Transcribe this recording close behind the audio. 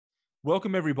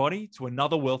Welcome, everybody, to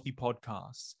another Wealthy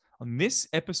podcast. On this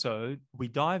episode, we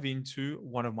dive into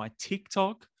one of my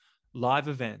TikTok live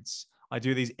events. I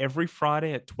do these every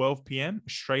Friday at 12 p.m.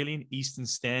 Australian Eastern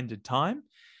Standard Time.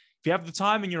 If you have the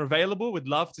time and you're available, we'd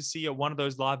love to see you at one of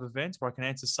those live events where I can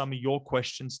answer some of your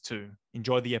questions too.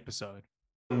 Enjoy the episode.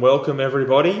 Welcome,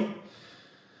 everybody.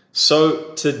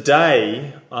 So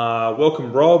today,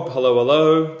 welcome Rob,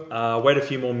 hello. Wait a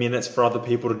few more minutes for other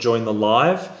people to join the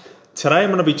live. Today I'm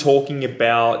going to be talking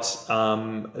about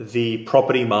the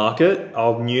property market.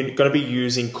 I'm going to be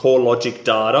using CoreLogic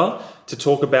data to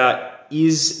talk about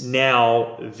is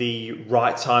now the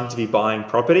right time to be buying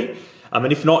property.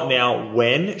 And if not now,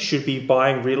 when should be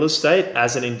buying real estate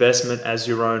as an investment, as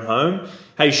your own home.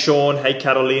 Hey Sean, hey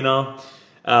Catalina,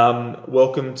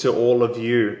 welcome to all of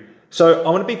you. So I'm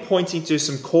going to be pointing to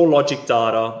some CoreLogic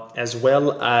data as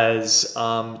well as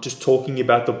just talking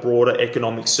about the broader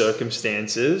economic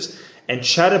circumstances and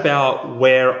chat about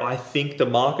where I think the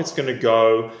market's going to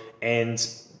go and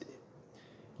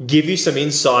give you some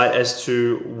insight as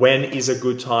to when is a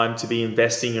good time to be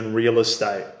investing in real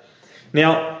estate.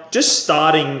 Now, just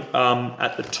starting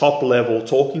at the top level,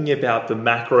 talking about the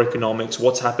macroeconomics,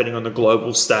 what's happening on the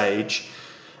global stage.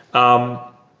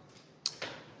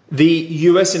 The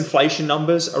US inflation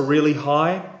numbers are really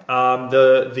high.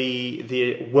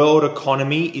 The world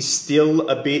economy is still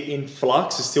a bit in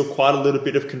flux. There's still quite a little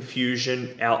bit of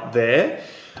confusion out there.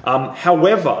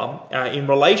 However, in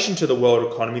relation to the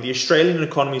world economy, the Australian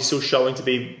economy is still showing to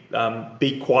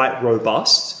be quite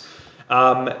robust.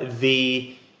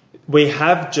 We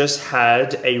have just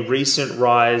had a recent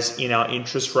rise in our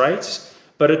interest rates.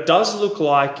 But it does look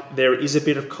like there is a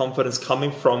bit of confidence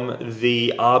coming from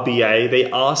the RBA. They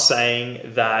are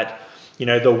saying that,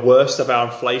 the worst of our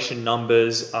inflation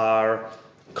numbers are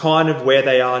kind of where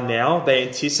they are now. They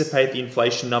anticipate the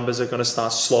inflation numbers are going to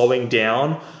start slowing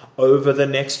down over the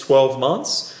next 12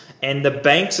 months. And the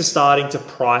banks are starting to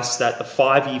price that the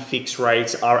 5-year fixed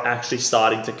rates are actually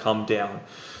starting to come down.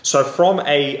 So from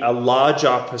a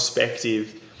larger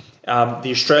perspective, the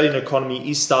Australian economy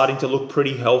is starting to look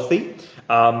pretty healthy.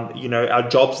 Our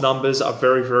jobs numbers are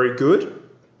very, very good.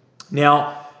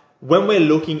 Now, when we're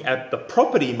looking at the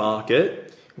property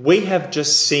market, we have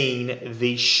just seen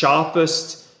the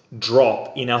sharpest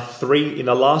drop in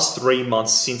the last 3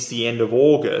 months since the end of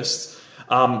August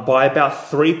by about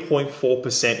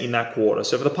 3.4% in that quarter.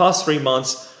 So for the past 3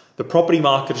 months, the property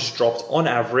market has dropped on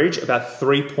average about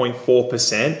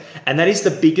 3.4%, and that is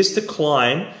the biggest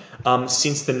decline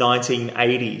since the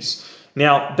 1980s.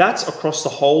 Now, that's across the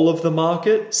whole of the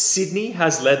market. Sydney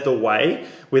has led the way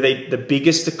with the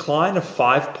biggest decline of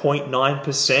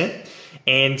 5.9%,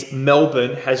 and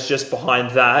Melbourne has just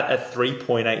behind that at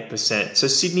 3.8%. So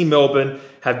Sydney, Melbourne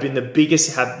have been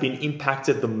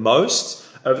impacted the most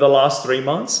over the last 3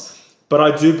 months, but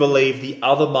I do believe the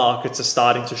other markets are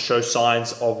starting to show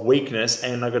signs of weakness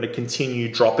and are going to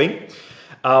continue dropping.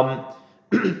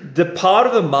 The part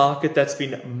of the market that's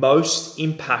been most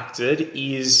impacted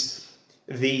is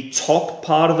the top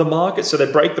part of the market. So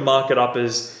they break the market up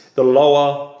as the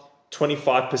lower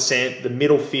 25%, the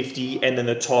middle 50%, and then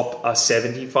the top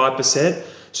 75%.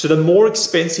 So the more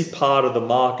expensive part of the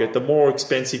market, the more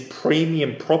expensive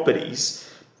premium properties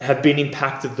have been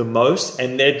impacted the most,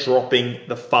 and they're dropping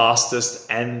the fastest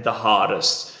and the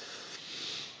hardest.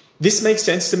 This makes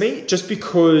sense to me just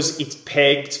because it's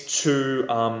pegged to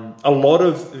a lot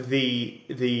of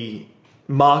the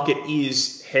market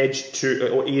is hedged to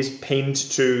or is pinned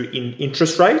to in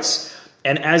interest rates.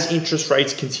 And as interest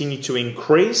rates continue to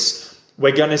increase,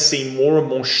 we're going to see more and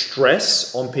more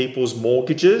stress on people's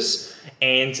mortgages.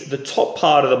 And the top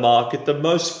part of the market, the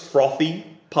most frothy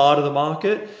part of the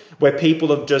market, where people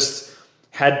have just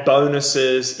had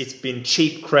bonuses, it's been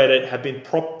cheap credit, have been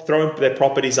throwing their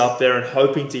properties up there and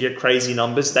hoping to get crazy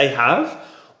numbers. They have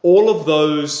all of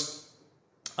those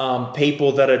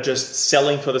people that are just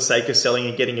selling for the sake of selling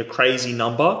and getting a crazy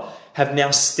number have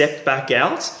now stepped back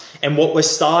out. And what we're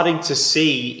starting to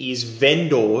see is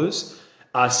vendors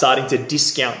are starting to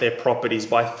discount their properties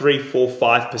by 3, 4,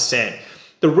 5%.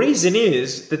 The reason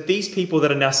is that these people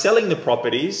that are now selling the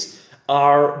properties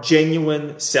are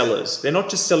genuine sellers. They're not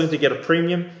just selling to get a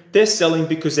premium. They're selling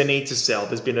because they need to sell.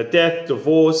 There's been a death,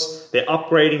 divorce, they're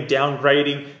upgrading,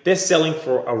 downgrading. They're selling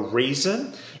for a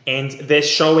reason, and they're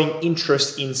showing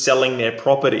interest in selling their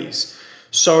properties.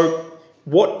 So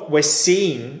what we're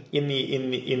seeing in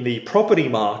the property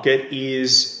market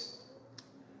is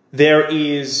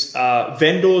vendors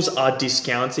are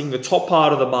discounting. The top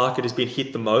part of the market has been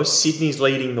hit the most. Sydney's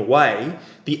leading the way.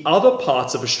 The other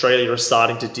parts of Australia are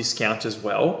starting to discount as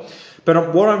well.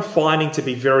 But what I'm finding to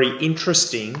be very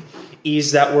interesting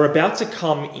is that we're about to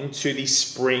come into the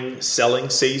spring selling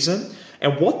season.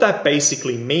 And what that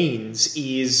basically means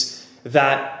is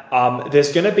that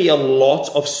there's going to be a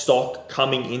lot of stock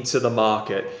coming into the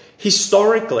market.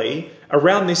 Historically,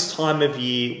 around this time of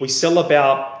year, we sell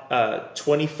about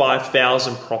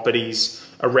 25,000 properties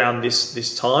around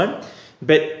this time.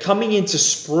 But coming into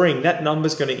spring, that number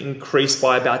is going to increase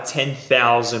by about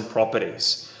 10,000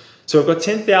 properties. So we've got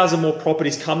 10,000 more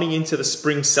properties coming into the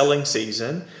spring selling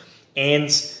season, and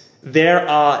there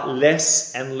are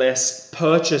less and less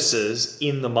purchases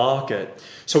in the market.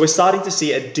 So we're starting to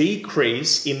see a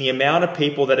decrease in the amount of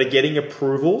people that are getting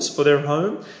approvals for their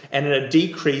home, and a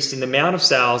decrease in the amount of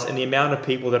sales and the amount of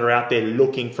people that are out there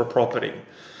looking for property.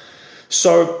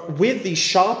 So with the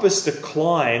sharpest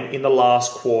decline in the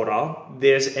last quarter,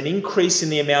 there's an increase in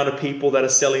the amount of people that are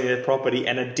selling their property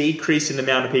and a decrease in the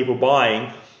amount of people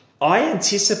buying. I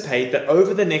anticipate that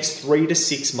over the next 3 to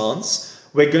 6 months,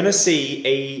 we're going to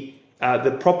see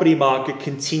the property market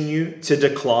continue to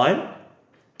decline.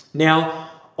 Now,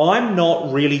 I'm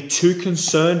not really too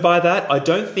concerned by that. I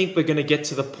don't think we're going to get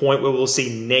to the point where we'll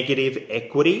see negative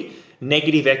equity.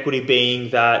 Negative equity being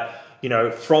that,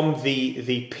 from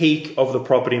the peak of the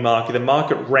property market, the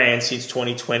market ran since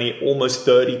 2020 almost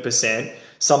 30%,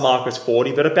 some markets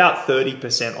 40, but about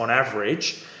 30% on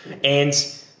average. And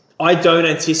I don't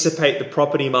anticipate the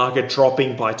property market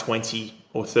dropping by 20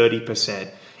 or 30%.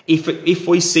 If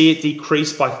we see it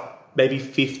decrease by maybe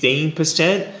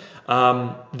 15%,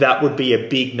 that would be a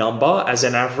big number as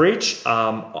an average.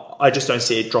 I just don't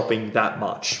see it dropping that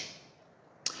much.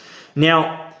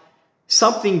 Now,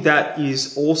 something that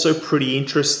is also pretty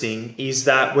interesting is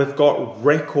that we've got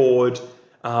record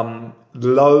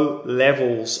low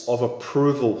levels of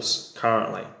approvals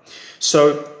currently.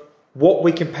 So what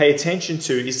we can pay attention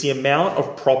to is the amount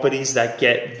of properties that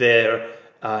get their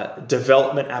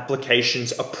development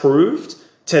applications approved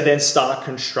to then start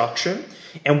construction.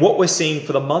 And what we're seeing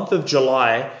for the month of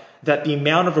July, that the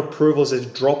amount of approvals has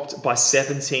dropped by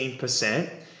 17%.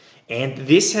 And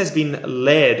this has been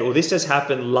this has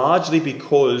happened largely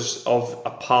because of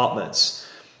apartments.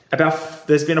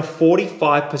 There's been a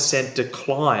 45%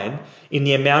 decline in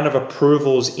the amount of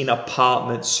approvals in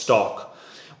apartment stock,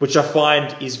 which I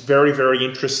find is very, very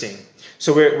interesting.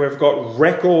 So we've got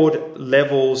record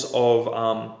levels of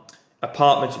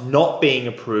apartments not being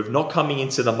approved, not coming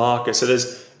into the market. So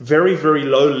there's very, very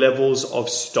low levels of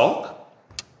stock.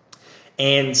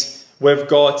 And we've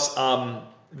got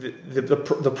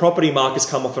the property market's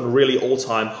come off a really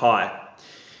all-time high.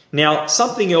 Now,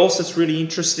 something else that's really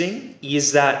interesting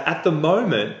is that at the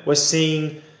moment, we're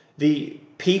seeing the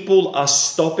people are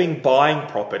stopping buying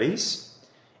properties.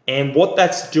 And what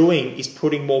that's doing is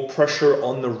putting more pressure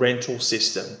on the rental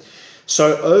system.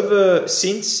 So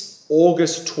since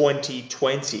August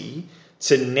 2020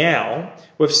 to now,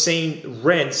 we've seen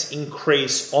rents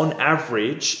increase on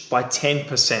average by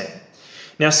 10%.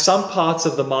 Now, some parts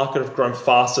of the market have grown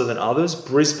faster than others.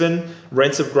 Brisbane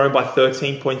rents have grown by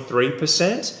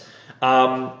 13.3%.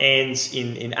 And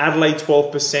in Adelaide,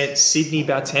 12%, Sydney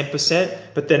about 10%.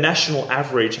 But the national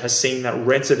average has seen that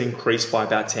rents have increased by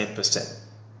about 10%.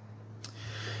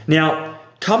 Now,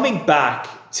 coming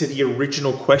back to the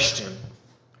original question,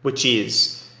 which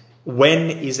is, when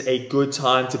is a good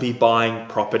time to be buying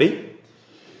property?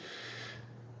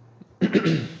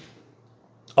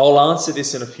 I'll answer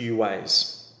this in a few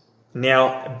ways.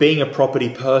 Now, being a property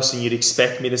person, you'd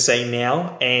expect me to say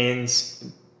now, and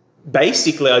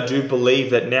basically I do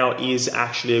believe that now is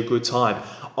actually a good time.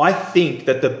 I think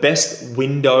that the best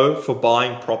window for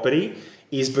buying property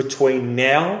is between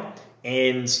now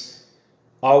and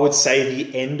I would say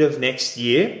the end of next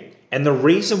year. And the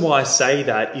reason why I say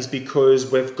that is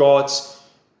because we've got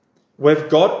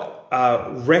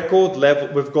record level,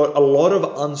 we've got a lot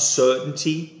of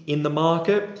uncertainty in the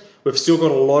market. We've still got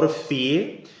a lot of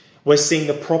fear. We're seeing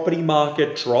the property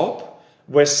market drop.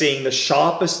 We're seeing the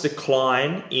sharpest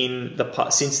decline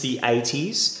since the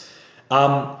 80s.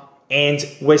 And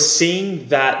we're seeing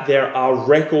that there are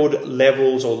record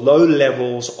levels or low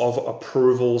levels of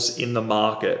approvals in the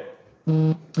market.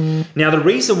 Now, the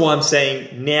reason why I'm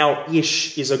saying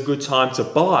now-ish is a good time to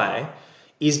buy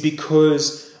is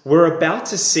because we're about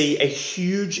to see a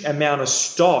huge amount of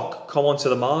stock come onto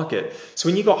the market. So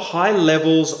when you've got high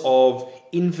levels of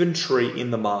inventory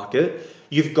in the market,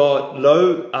 you've got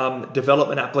low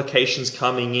development applications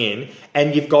coming in,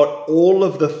 and you've got all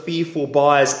of the fearful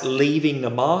buyers leaving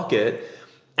the market.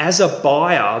 As a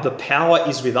buyer, the power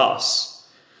is with us.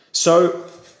 So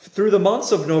through the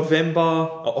months of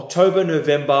October,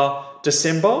 November,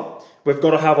 December, we've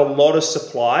got to have a lot of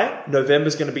supply.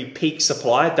 November's going to be peak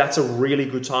supply. That's a really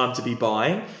good time to be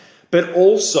buying. But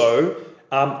also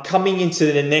coming into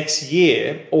the next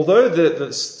year, although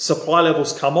the supply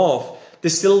levels come off,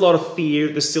 there's still a lot of fear,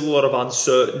 there's still a lot of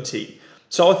uncertainty.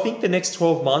 So I think the next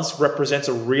 12 months represents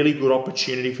a really good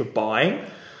opportunity for buying.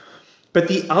 But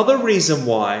the other reason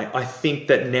why I think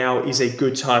that now is a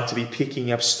good time to be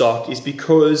picking up stock is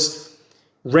because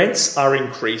rents are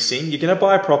increasing. You're going to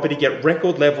buy a property, get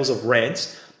record levels of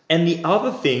rent. And the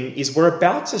other thing is we're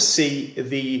about to see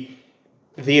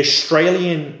the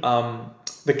Australian,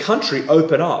 the country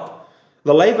open up.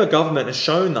 The Labor government has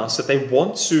shown us that they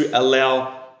want to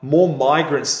allow more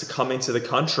migrants to come into the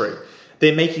country.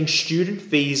 They're making student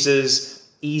visas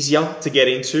easier to get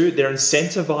into. They're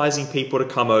incentivizing people to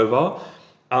come over.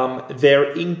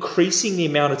 They're increasing the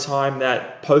amount of time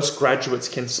that postgraduates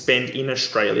can spend in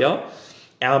Australia.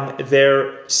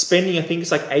 They're spending, I think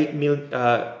it's like $8 million,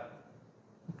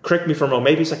 correct me if I'm wrong,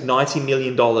 maybe it's like $90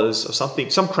 million or something,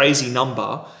 some crazy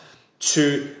number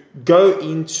to go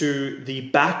into the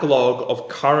backlog of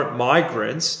current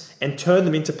migrants and turn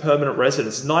them into permanent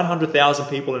residents. 900,000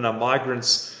 people in our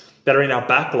migrants that are in our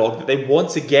backlog that they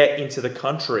want to get into the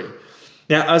country.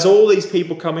 Now, as all these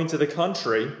people come into the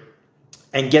country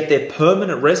and get their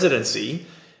permanent residency,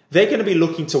 they're going to be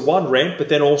looking to one, rent, but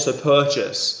then also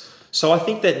purchase. So I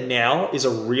think that now is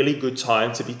a really good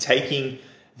time to be taking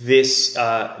this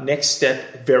next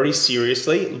step very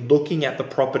seriously, looking at the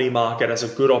property market as a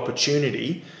good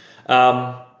opportunity.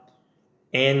 And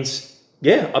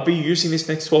yeah, I'll be using this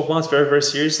next 12 months very, very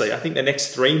seriously. I think the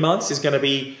next 3 months is going to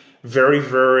be very,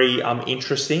 very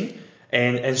interesting,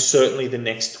 and certainly the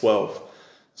next 12.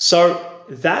 So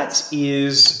that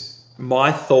is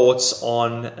my thoughts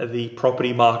on the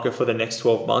property market for the next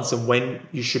 12 months and when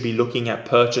you should be looking at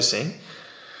purchasing.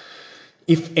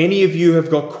 If any of you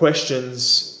have got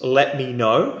questions, let me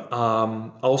know.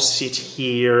 I'll sit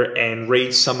here and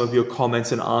read some of your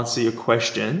comments and answer your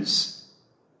questions.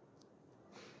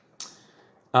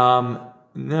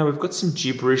 Now we've got some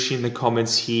gibberish in the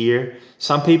comments here.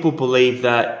 Some people believe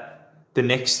that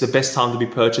the best time to be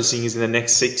purchasing is in the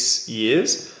next 6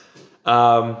 years.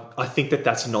 I think that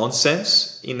that's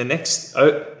nonsense. In the next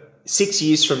 6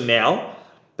 years from now,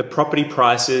 the property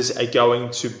prices are going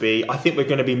to be, I think we're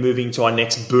going to be moving to our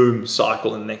next boom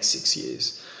cycle in the next 6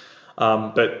 years.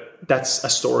 But that's a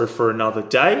story for another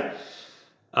day.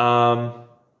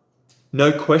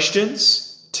 No questions.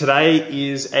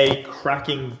 Today is a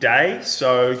cracking day,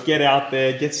 so get out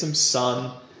there, get some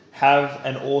sun, have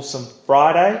an awesome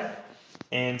Friday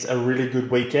and a really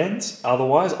good weekend.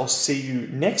 Otherwise, I'll see you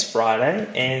next Friday,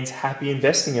 and happy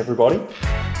investing, everybody.